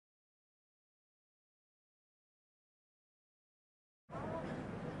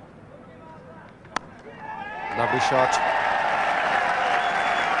Lovely shot.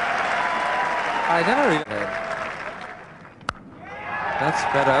 I never really... That's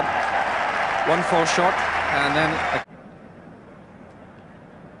better. 1-4 shot, and then...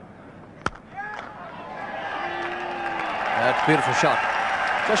 That's a beautiful shot.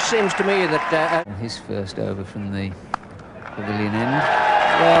 Just seems to me that... his first over from the pavilion end.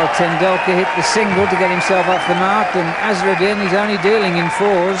 Well, Tendulkar hit the single to get himself off the mark, and Azharuddin, he's only dealing in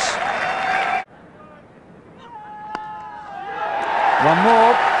fours. One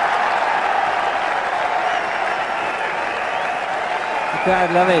more. The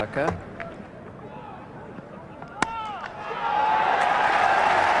crowd love it. Okay.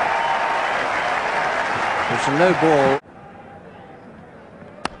 It's a no ball.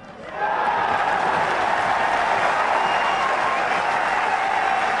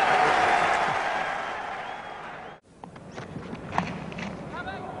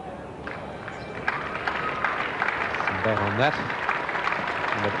 Bet on that.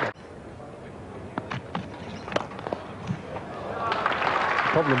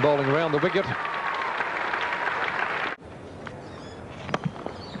 Problem bowling around the wicket.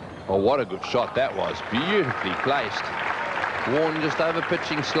 Oh, what a good shot that was. Beautifully placed. Warren just over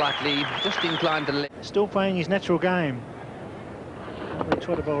pitching slightly, just inclined to left. Still playing his natural game. He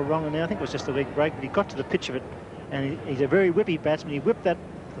tried to bowl wrong, and I think it was just a leg break, but he got to the pitch of it, and he's a very whippy batsman. He whipped the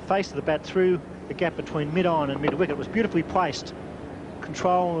face of the bat through the gap between mid-on and mid-wicket. It was beautifully placed.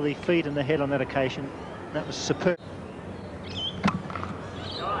 Control of the feet and the head on that occasion. That was superb.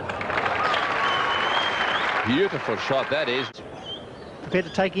 Beautiful shot that is. Prepared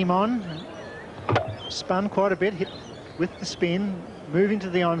to take him on. Spun quite a bit, hit with the spin, moving to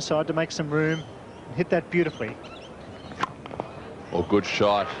the onside to make some room, and hit that beautifully. Oh, good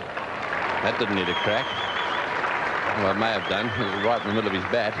shot. That didn't need a crack. Well, it may have done. It was right in the middle of his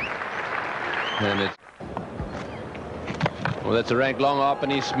bat. And it... Well, that's a rank long up,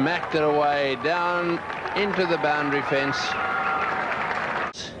 and he smacked it away down into the boundary fence.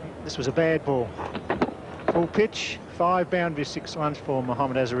 This was a bad ball. Full pitch, 5 boundaries, 6 runs for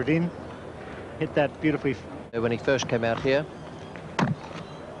Mohammed Azhar. Hit that beautifully. When he first came out here.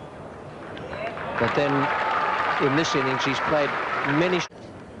 But then, in this innings, he's played many... He's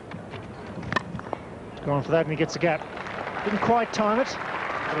gone for that, and he gets the gap. Didn't quite time it,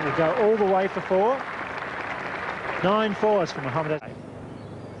 but it will go all the way for 4. 9 fours for Mohammed Azhar.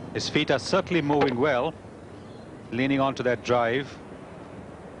 His feet are certainly moving well, leaning onto that drive.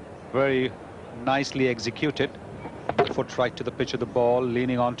 Very nicely executed. Foot right to the pitch of the ball,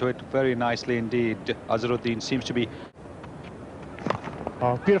 leaning onto it very nicely indeed. Azharuddin seems to be...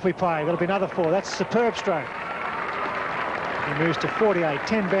 Oh, beautifully played. That'll be another 4. That's a superb stroke. He moves to 48,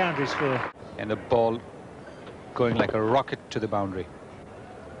 10 boundaries for... And the ball going like a rocket to the boundary.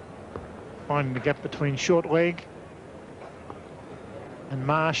 Finding the gap between short leg and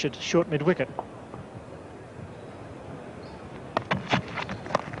Marsh at short mid-wicket.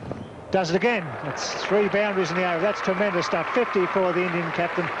 Does it again. That's 3 boundaries in the over. That's tremendous stuff. 50 for the Indian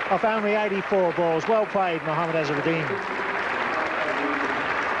captain off only 84 balls. Well played, Mohammed Azhar.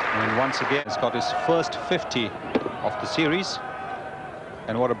 And once again, he's got his first 50 of the series.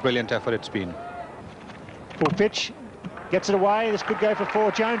 And what a brilliant effort it's been. Full pitch. Gets it away. This could go for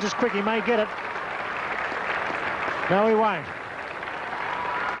 4. Jones is quick. He may get it. No, he won't.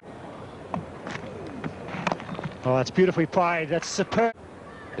 Oh, that's beautifully played. That's superb.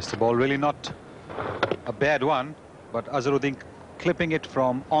 It's the ball really not a bad one, but Azharuddin clipping it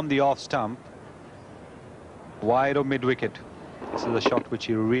from on the off stump, wide of mid-wicket. This is a shot which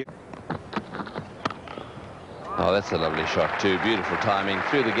he really... Oh, that's a lovely shot too. Beautiful timing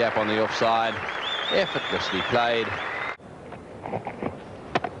through the gap on the offside. Effortlessly played.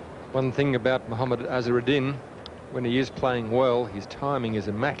 One thing about Mohammed Azhar, when he is playing well, his timing is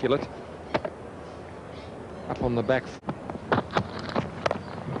immaculate. Up on the back.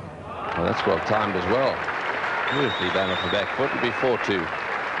 Well, that's well timed as well. Beautifully done off the back foot. It'll be 4-2.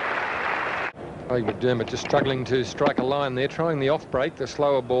 Craig McDermott just struggling to strike a line there, trying the off break, the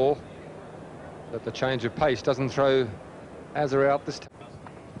slower ball. But the change of pace doesn't throw Azhar out this time.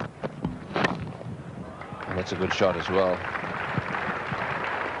 And that's a good shot as well.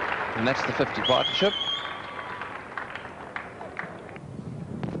 And that's the 50 partnership.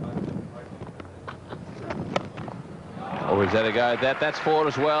 Oh, he's had a go at that. That's 4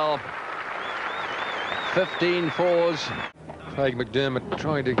 as well. 15 fours. Craig McDermott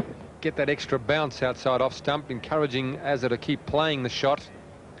trying to get that extra bounce outside off stump, encouraging Azhar to keep playing the shot.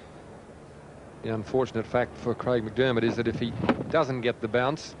 The unfortunate fact for Craig McDermott is that if he doesn't get the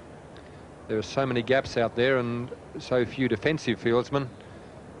bounce, there are so many gaps out there and so few defensive fieldsmen,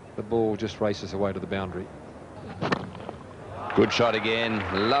 the ball just races away to the boundary. Good shot again.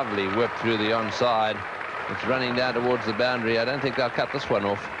 Lovely whip through the onside. It's running down towards the boundary. I don't think they'll cut this one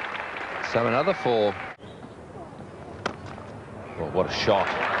off. So another 4. Well, what a shot.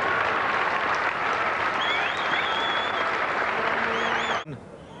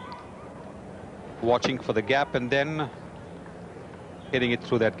 Watching for the gap and then hitting it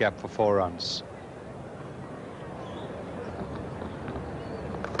through that gap for 4 runs.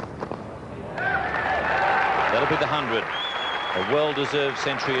 That'll be the 100. A well-deserved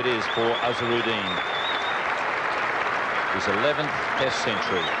century it is for Azharuddin. His 11th Test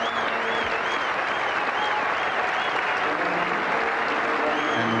century.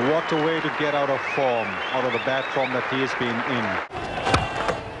 And what a way to get out of form, out of the bad form that he has been in.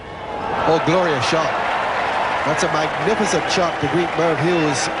 Oh, glorious shot. That's a magnificent shot to greet Merv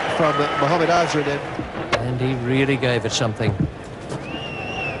Hughes from Mohammed Azhar. And he really gave it something.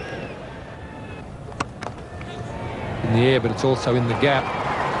 In the air, but it's also in the gap.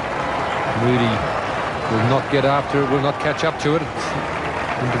 Moody will not get after it, will not catch up to it.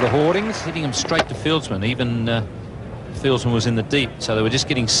 It's into the hoardings. Hitting him straight to fieldsman. Even fieldsman was in the deep, so they were just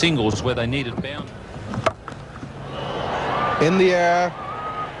getting singles where they needed bound. In the air.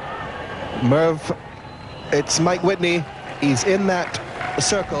 Merv, it's Mike Whitney. He's in that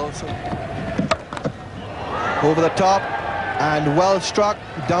circle. So over the top and well struck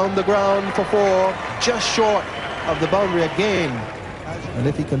down the ground for 4, just short of the boundary again. And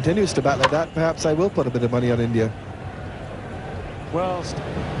if he continues to bat like that, perhaps I will put a bit of money on India. Well,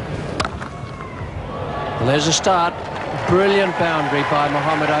 there's a start. Brilliant boundary by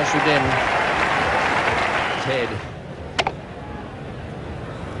Mohammed Azhar. Head.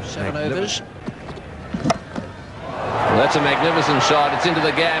 7 overs. Well, that's a magnificent shot. It's into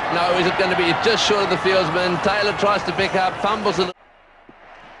the gap. No, is it going to be just short of the fieldsman? Taylor tries to pick up, fumbles it.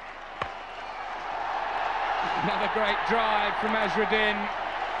 Another great drive from Azharuddin.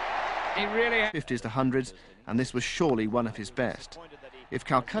 He really 50s to 100s, and this was surely one of his best. If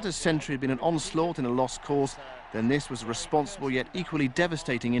Calcutta's century had been an onslaught in a lost cause, then this was a responsible yet equally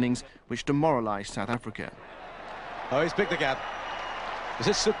devastating innings which demoralised South Africa. Oh, he's picked the gap. This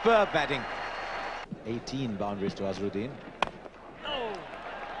is superb batting. 18 boundaries to Azharuddin.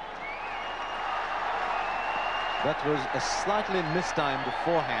 That was a slightly mistimed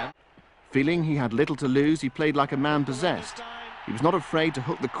forehand. Feeling he had little to lose, he played like a man possessed. He was not afraid to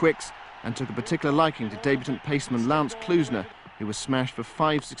hook the quicks and took a particular liking to debutant paceman Lance Klusener, who was smashed for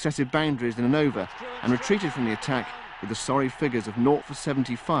 5 successive boundaries in an over and retreated from the attack with the sorry figures of 0 for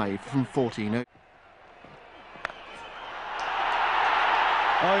 75 from 14 overs.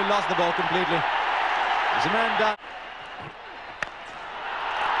 Oh, he lost the ball completely. There's a man down.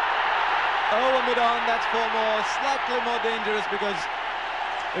 Over mid-on, that's 4 more. Slightly more dangerous because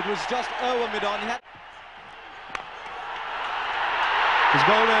it was just over mid-on. He's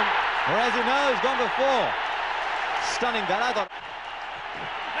bowled in. Or as he knows, gone for 4. Stunning that, I thought.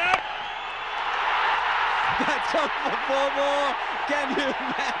 That's up for 4 more. Can you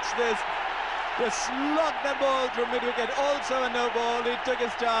match this? Just slugged the ball through mid-wicket. Also a no ball. He took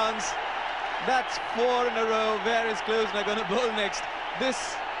his chance. That's 4 in a row. Where is Klusener going to bowl next?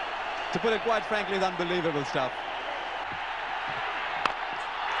 This, to put it quite frankly, is unbelievable stuff.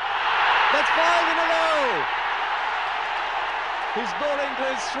 That's 5 in a row. He's bowling to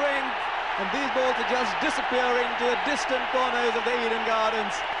his strength, and these balls are just disappearing to the distant corners of the Eden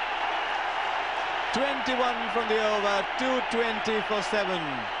Gardens. 21 from the over, 220 for 7.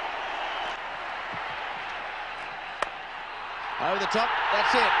 Over the top,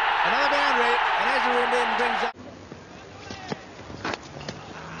 that's it. Another boundary, and Azharuddin brings up.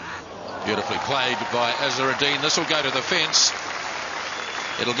 Beautifully played by Azharuddin. This will go to the fence.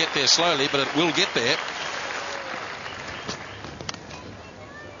 It'll get there slowly, but it will get there.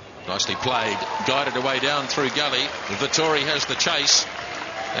 Nicely played, guided away down through gully. Vittori has the chase,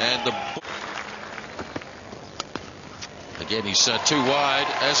 and again he's too wide.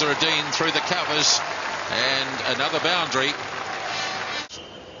 Azharuddin through the covers, and another boundary.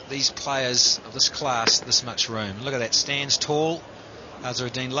 These players of this class, this much room. Look at that, stands tall.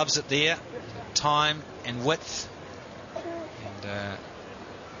 Azharuddin loves it there. Time and width, and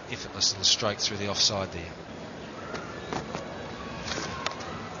effortless little stroke through the offside there.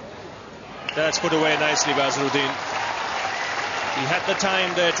 That's put away nicely by Azharuddin. He had the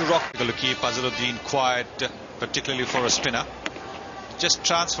time there to rock. To keep Azharuddin quiet, particularly for a spinner. Just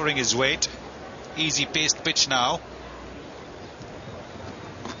transferring his weight. Easy paced pitch now.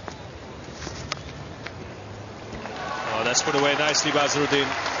 Oh, that's put away nicely by Azharuddin.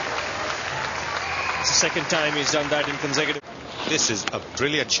 It's the second time he's done that in consecutive. This is a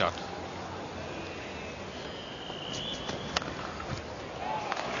brilliant shot.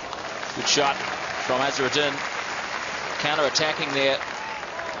 Good shot from Azhar. Counter-attacking there.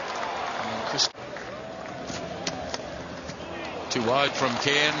 Too wide from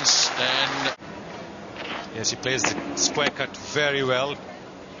Cairns, and yes, he plays the square cut very well.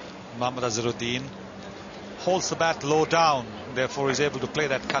 Mohammed Azhar holds the bat low down, therefore he's able to play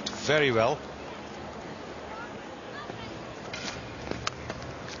that cut very well.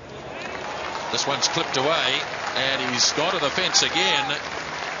 this one's clipped away, and he's gone to the fence again.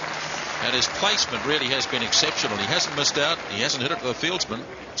 And his placement really has been exceptional. He hasn't missed out. He hasn't hit it to the fieldsman.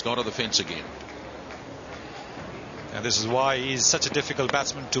 It's gone to the fence again. And this is why he's such a difficult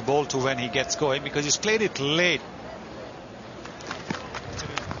batsman to bowl to when he gets going, because he's played it late.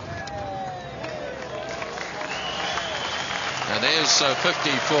 And there's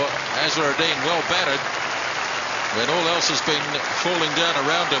 50 for Azhar, well batted. When all else has been falling down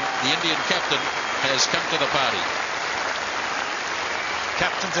around him, the Indian captain has come to the party.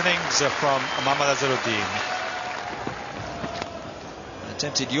 Captain's innings from Mohammed Azhar.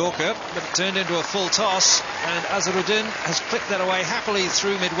 Attempted Yorker, but it turned into a full toss, and Azhar has clipped that away happily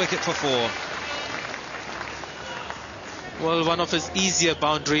through mid-wicket for 4. Well, one of his easier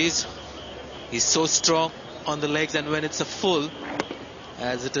boundaries. He's so strong on the legs, and when it's a full,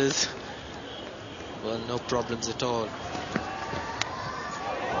 as it is, well, no problems at all.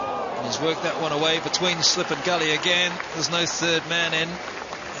 He's worked that one away between slip and gully again. There's no third man in,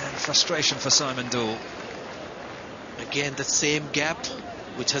 and frustration for Simon Doull. Again, the same gap,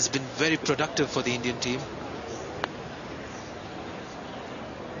 which has been very productive for the Indian team.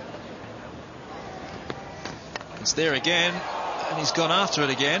 It's there again, and he's gone after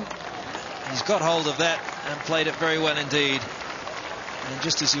it again. He's got hold of that and played it very well indeed. And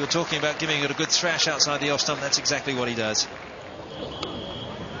just as you were talking about giving it a good thrash outside the off stump, that's exactly what he does.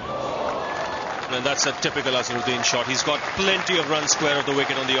 And that's a typical Azhar shot. He's got plenty of runs square of the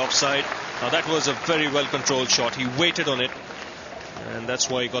wicket on the offside. Now that was a very well controlled shot. He waited on it, and that's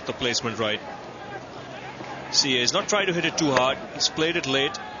why he got the placement right. See, he's not tried to hit it too hard. He's played it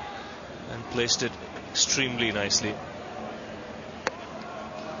late and placed it extremely nicely.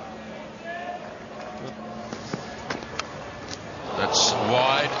 That's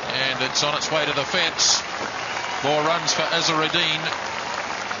wide, and it's on its way to the fence. More runs for Azhar.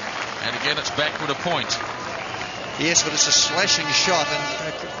 And again, it's backward a point. Yes, but it's a slashing shot,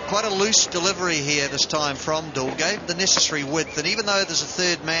 and quite a loose delivery here this time from Doull. Gave the necessary width, and even though there's a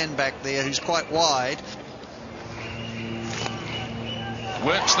third man back there who's quite wide.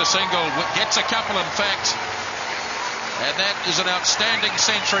 Works the single, gets a couple in fact. And that is an outstanding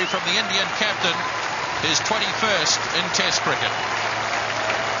century from the Indian captain. His 21st in Test cricket.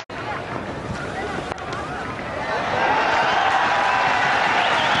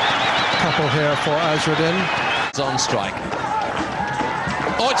 Couple here for Azhar. It's on strike.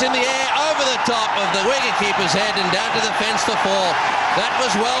 Oh, it's in the air over the top of the wicketkeeper's head and down to the fence for 4. That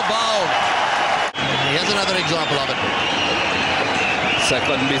was well bowled. Here's another example of it.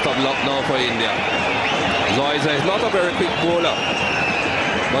 Second bit of luck now for India. Zoyza is not a very quick bowler,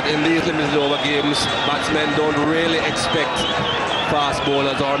 but in these limited over games, batsmen don't really expect fast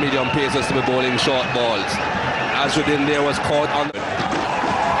bowlers or medium pacers to be bowling short balls. Azhar there was caught on.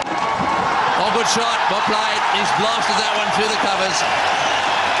 Oh, good shot, well played. He's blasted that one through the covers.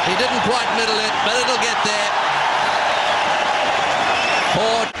 He didn't quite middle it, but it'll get there.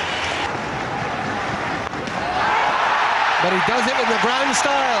 But he does it in the grand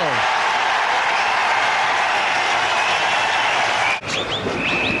style.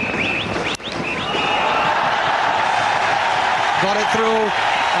 Got it through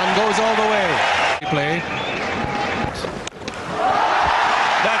and goes all the way. Play.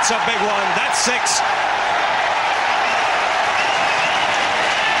 That's a big one. That's 6.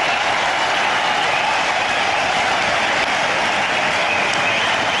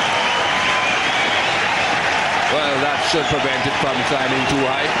 Well, that should prevent it from climbing too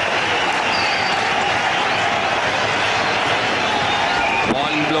high.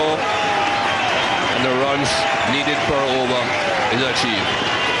 One blow, and the runs needed per over is achieved.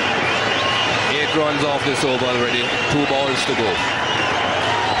 8 runs off this over already. 2 balls to go.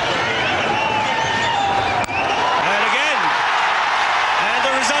 And again, and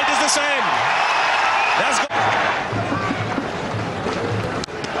the result is the same. That's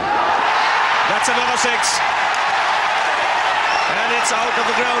another 6. And it's out of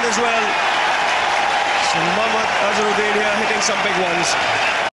the ground as well. So Mohammed Azhar here hitting some big ones.